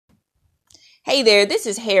Hey there, this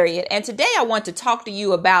is Harriet, and today I want to talk to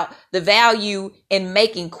you about the value in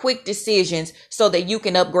making quick decisions so that you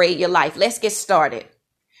can upgrade your life. Let's get started.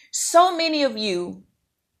 So many of you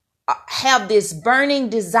have this burning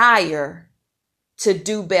desire to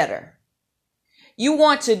do better. You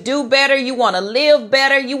want to do better. You want to live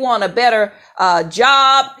better. You want a better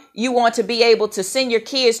job. You want to be able to send your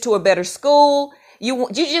kids to a better school. You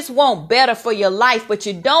just want better for your life, but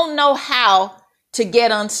you don't know how to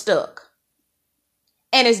get unstuck.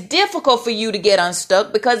 And it's difficult for you to get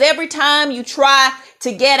unstuck because every time you try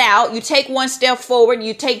to get out, you take one step forward,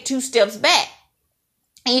 you take two steps back.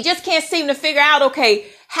 And you just can't seem to figure out, okay,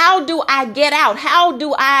 how do I get out? How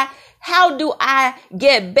do I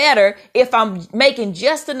get better if I'm making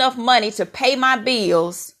just enough money to pay my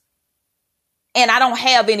bills and I don't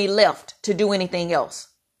have any left to do anything else?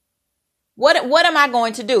 What am I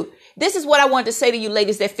going to do? This is what I want to say to you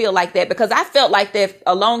ladies that feel like that, because I felt like that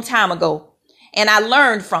a long time ago. And I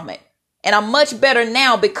learned from it. And I'm much better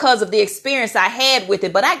now because of the experience I had with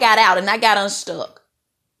it. But I got out and I got unstuck.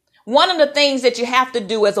 One of the things that you have to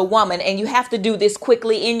do as a woman, and you have to do this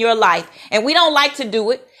quickly in your life, and we don't like to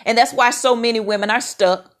do it, and that's why so many women are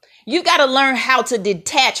stuck. You got to learn how to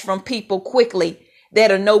detach from people quickly that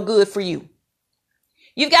are no good for you.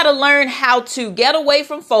 You've got to learn how to get away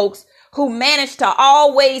from folks who manage to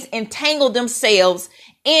always entangle themselves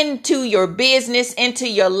into your business, into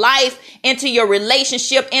your life, into your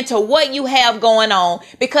relationship, into what you have going on,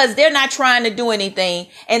 because they're not trying to do anything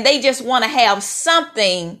and they just want to have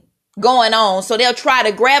something going on. So they'll try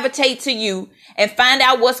to gravitate to you and find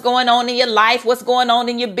out what's going on in your life, what's going on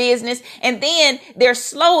in your business. And then they're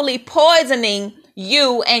slowly poisoning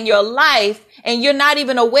you and your life, and you're not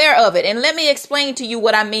even aware of it. And let me explain to you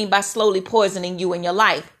what I mean by slowly poisoning you and your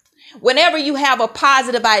life. Whenever you have a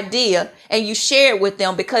positive idea and you share it with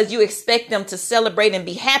them because you expect them to celebrate and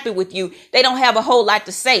be happy with you, they don't have a whole lot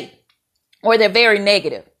to say, or they're very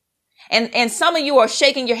negative. And some of you are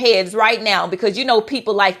shaking your heads right now because you know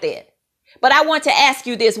people like that. But I want to ask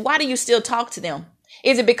you this. Why do you still talk to them?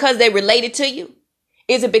 Is it because they're related to you?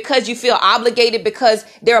 Is it because you feel obligated because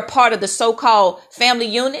they're a part of the so-called family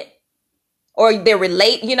unit? Or they're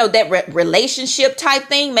that relationship type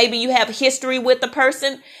thing. Maybe you have history with the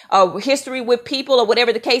person, or history with people, or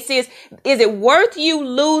whatever the case is. Is it worth you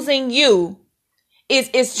losing you?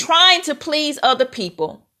 Is trying to please other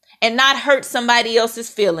people and not hurt somebody else's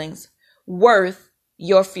feelings worth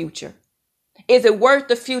your future? Is it worth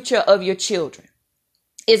the future of your children?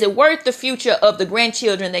 Is it worth the future of the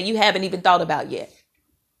grandchildren that you haven't even thought about yet?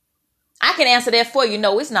 I can answer that for you.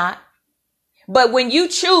 No, it's not. But when you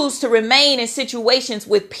choose to remain in situations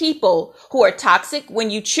with people who are toxic, when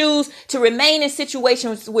you choose to remain in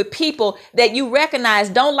situations with people that you recognize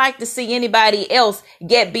don't like to see anybody else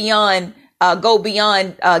go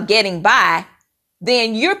beyond getting by,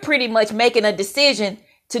 then you're pretty much making a decision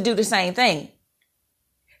to do the same thing.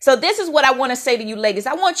 So this is what I want to say to you ladies.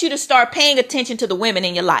 I want you to start paying attention to the women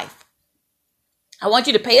in your life. I want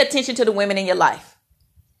you to pay attention to the women in your life.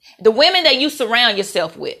 The women that you surround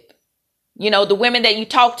yourself with. You know, the women that you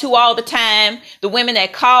talk to all the time, the women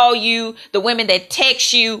that call you, the women that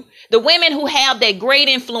text you, the women who have that great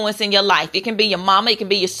influence in your life. It can be your mama, it can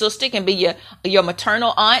be your sister, it can be your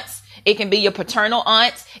maternal aunts, it can be your paternal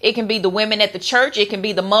aunts, it can be the women at the church, it can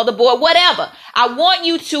be the motherboard, whatever. I want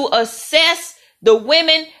you to assess the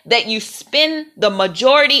women that you spend the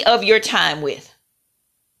majority of your time with.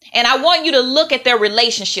 And I want you to look at their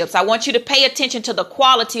relationships. I want you to pay attention to the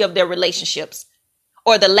quality of their relationships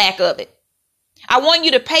or the lack of it. I want you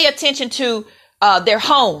to pay attention to their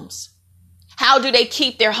homes. How do they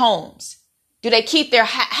keep their homes? Do they keep their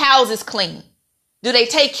houses clean? Do they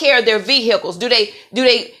take care of their vehicles? Do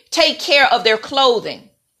they take care of their clothing?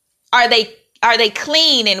 Are they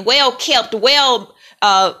clean and well kept, well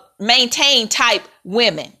maintained type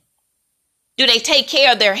women? Do they take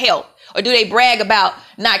care of their health? Or do they brag about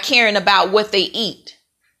not caring about what they eat?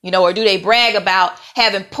 Or do they brag about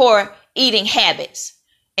having poor eating habits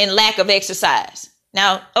and lack of exercise?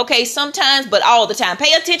 Now, okay, sometimes, but all the time.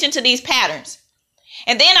 Pay attention to these patterns.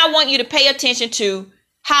 And then I want you to pay attention to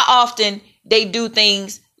how often they do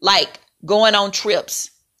things like going on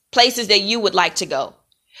trips, places that you would like to go.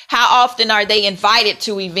 How often are they invited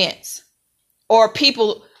to events, or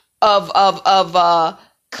people of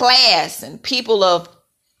class and people of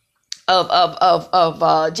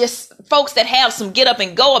just folks that have some get up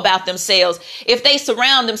and go about themselves, if they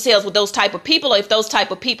surround themselves with those type of people, or if those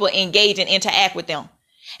type of people engage and interact with them.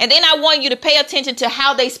 And then I want you to pay attention to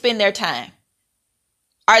how they spend their time.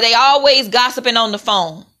 Are they always gossiping on the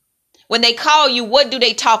phone? When they call you, what do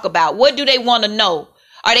they talk about? What do they want to know?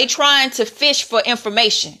 Are they trying to fish for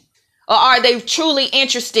information? Or are they truly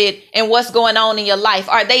interested in what's going on in your life?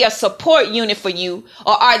 Are they a support unit for you?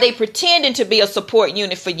 Or are they pretending to be a support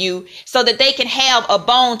unit for you so that they can have a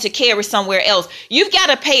bone to carry somewhere else? You've got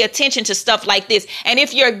to pay attention to stuff like this. And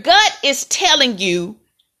if your gut is telling you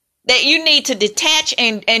that you need to detach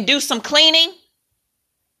and do some cleaning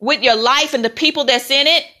with your life and the people that's in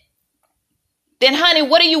it, then honey,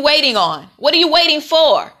 what are you waiting on? What are you waiting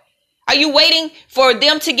for? Are you waiting for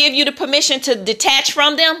them to give you the permission to detach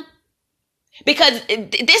from them? Because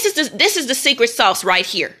this is the secret sauce right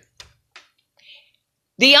here.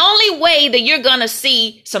 The only way that you're going to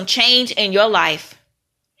see some change in your life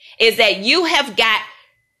is that you have got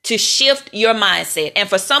to shift your mindset. And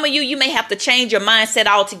for some of you, you may have to change your mindset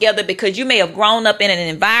altogether because you may have grown up in an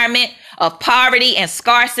environment of poverty and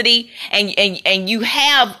scarcity, and you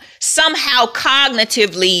have somehow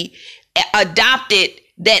cognitively adopted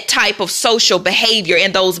that type of social behavior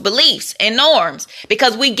and those beliefs and norms,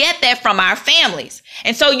 because we get that from our families.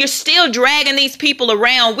 And so you're still dragging these people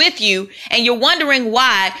around with you, and you're wondering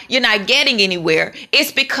why you're not getting anywhere.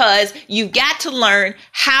 It's because you've got to learn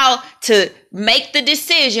how to make the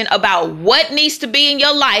decision about what needs to be in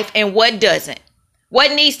your life and what doesn't.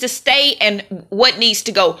 What needs to stay and what needs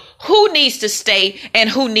to go. Who needs to stay and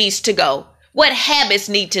who needs to go. What habits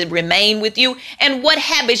need to remain with you and what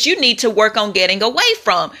habits you need to work on getting away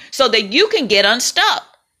from so that you can get unstuck.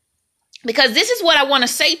 Because this is what I want to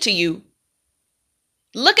say to you.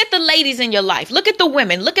 Look at the ladies in your life. Look at the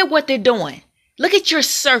women. Look at what they're doing. Look at your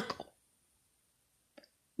circle.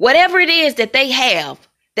 Whatever it is that they have,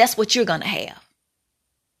 that's what you're going to have.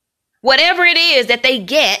 Whatever it is that they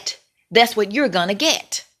get, that's what you're going to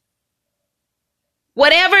get.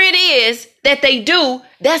 Whatever it is that they do,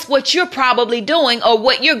 that's what you're probably doing or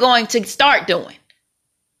what you're going to start doing.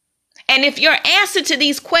 And if your answer to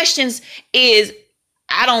these questions is,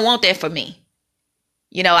 I don't want that for me.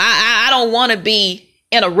 You know, I don't want to be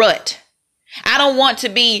in a rut. I don't want to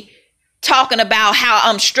be talking about how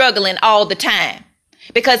I'm struggling all the time.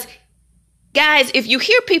 Because, guys, if you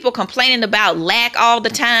hear people complaining about lack all the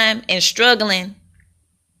time and struggling,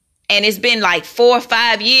 and it's been like 4 or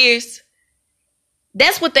 5 years,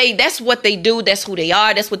 that's what they do. That's who they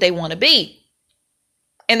are. That's what they want to be.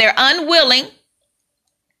 And they're unwilling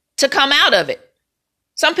to come out of it.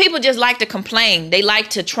 Some people just like to complain. They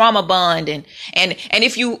like to trauma bond. And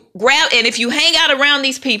if you hang out around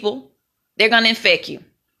these people, they're going to infect you.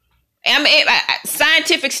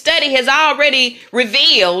 Scientific study has already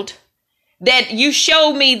revealed that you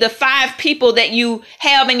show me the 5 people that you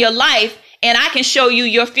have in your life, and I can show you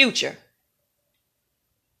your future.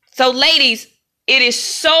 So ladies, it is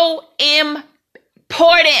so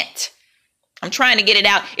important. I'm trying to get it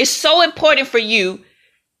out. It's so important for you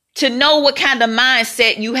to know what kind of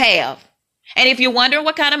mindset you have. And if you're wondering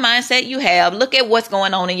what kind of mindset you have, look at what's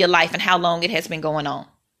going on in your life and how long it has been going on.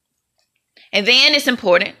 And then it's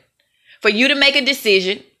important for you to make a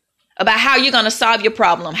decision about how you're going to solve your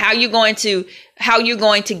problem, how you're going to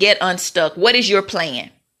get unstuck. What is your plan?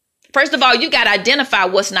 First of all, you got to identify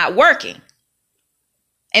what's not working.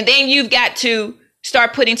 And then you've got to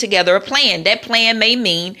start putting together a plan. That plan may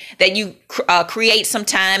mean that you create some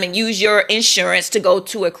time and use your insurance to go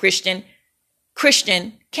to a Christian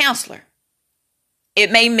counselor.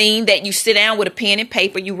 It may mean that you sit down with a pen and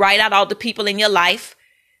paper, you write out all the people in your life,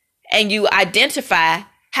 and you identify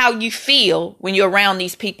how you feel when you're around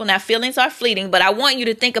these people. Now, feelings are fleeting, but I want you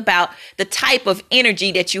to think about the type of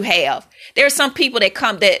energy that you have. There are some people that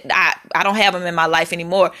come that I don't have them in my life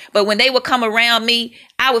anymore, but when they would come around me,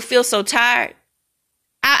 I would feel so tired.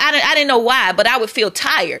 I didn't know why, but I would feel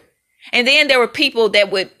tired. And then there were people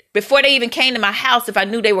that would, before they even came to my house, if I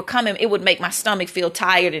knew they were coming, it would make my stomach feel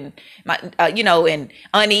tired and and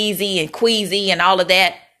uneasy and queasy and all of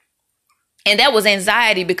that. And that was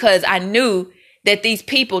anxiety because I knew that these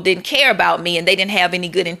people didn't care about me and they didn't have any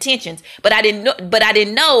good intentions. But I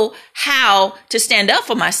didn't know how to stand up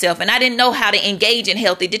for myself, and I didn't know how to engage in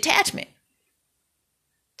healthy detachment.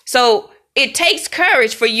 So it takes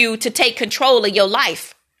courage for you to take control of your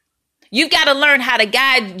life. You've got to learn how to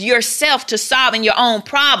guide yourself to solving your own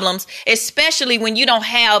problems, especially when you don't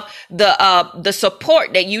have the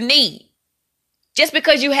support that you need. Just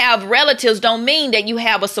because you have relatives don't mean that you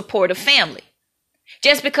have a supportive family.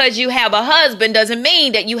 Just because you have a husband doesn't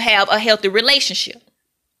mean that you have a healthy relationship.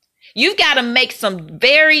 You've got to make some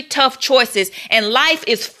very tough choices, and life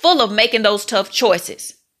is full of making those tough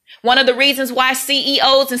choices. One of the reasons why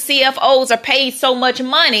CEOs and CFOs are paid so much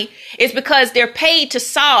money is because they're paid to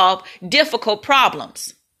solve difficult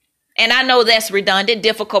problems. And I know that's redundant,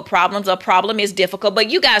 difficult problems. A problem is difficult, but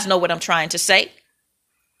you guys know what I'm trying to say.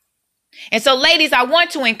 And so, ladies, I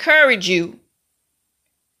want to encourage you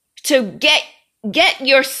to get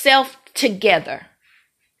yourself together.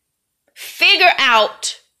 Figure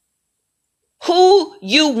out who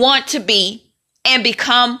you want to be and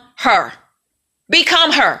become her.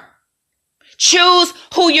 Become her. Choose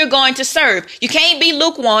who you're going to serve. You can't be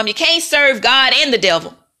lukewarm. You can't serve God and the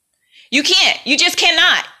devil. You can't. You just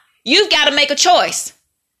cannot. You've got to make a choice.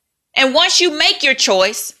 And once you make your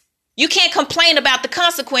choice, you can't complain about the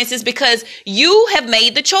consequences because you have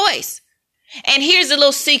made the choice. And here's a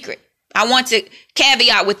little secret. I want to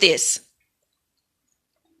caveat with this.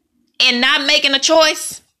 In not making a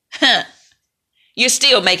choice, you're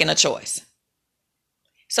still making a choice.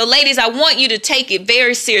 So ladies, I want you to take it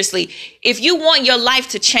very seriously. If you want your life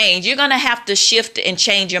to change, you're going to have to shift and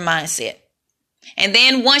change your mindset. And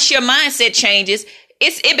then once your mindset changes,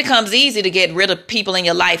 it becomes easy to get rid of people in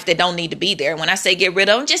your life that don't need to be there. When I say get rid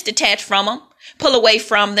of them, just detach from them, pull away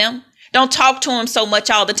from them. Don't talk to them so much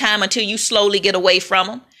all the time until you slowly get away from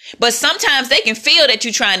them. But sometimes they can feel that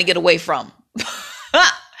you're trying to get away from them.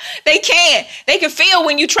 They can. They can feel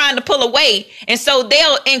when you're trying to pull away. And so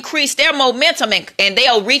they'll increase their momentum and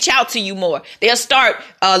they'll reach out to you more. They'll start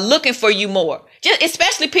looking for you more. Just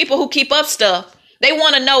especially people who keep up stuff. They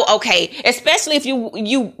want to know, okay, especially if you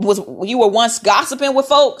were once gossiping with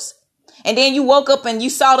folks and then you woke up and you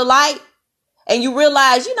saw the light and you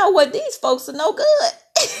realize, you know what, these folks are no good.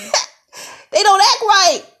 They don't act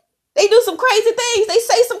right. They do some crazy things. They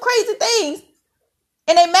say some crazy things.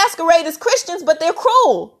 And they masquerade as Christians, but they're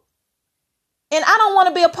cruel. And I don't want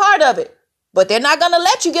to be a part of it. But they're not going to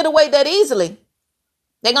let you get away that easily.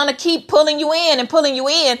 They're going to keep pulling you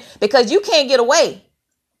in because you can't get away.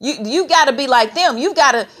 You got to be like them. You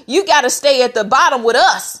got to stay at the bottom with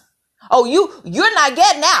us. Oh, you're not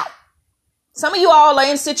getting out. Some of you all are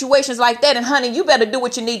in situations like that, and honey, you better do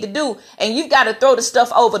what you need to do, and you've got to throw the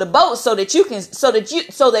stuff over the boat so that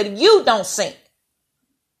you don't sink.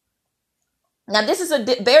 Now, this is a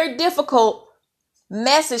very difficult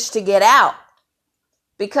message to get out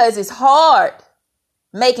because it's hard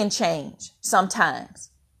making change sometimes.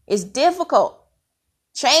 It's difficult.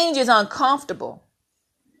 Change is uncomfortable,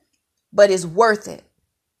 but it's worth it.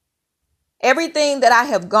 Everything that I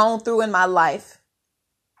have gone through in my life,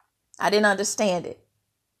 I didn't understand it.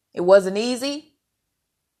 It wasn't easy.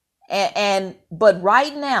 But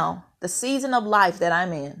right now, the season of life that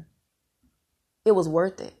I'm in, it was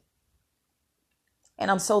worth it. And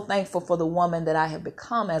I'm so thankful for the woman that I have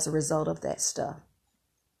become as a result of that stuff.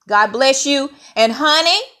 God bless you. And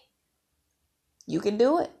honey, you can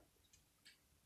do it.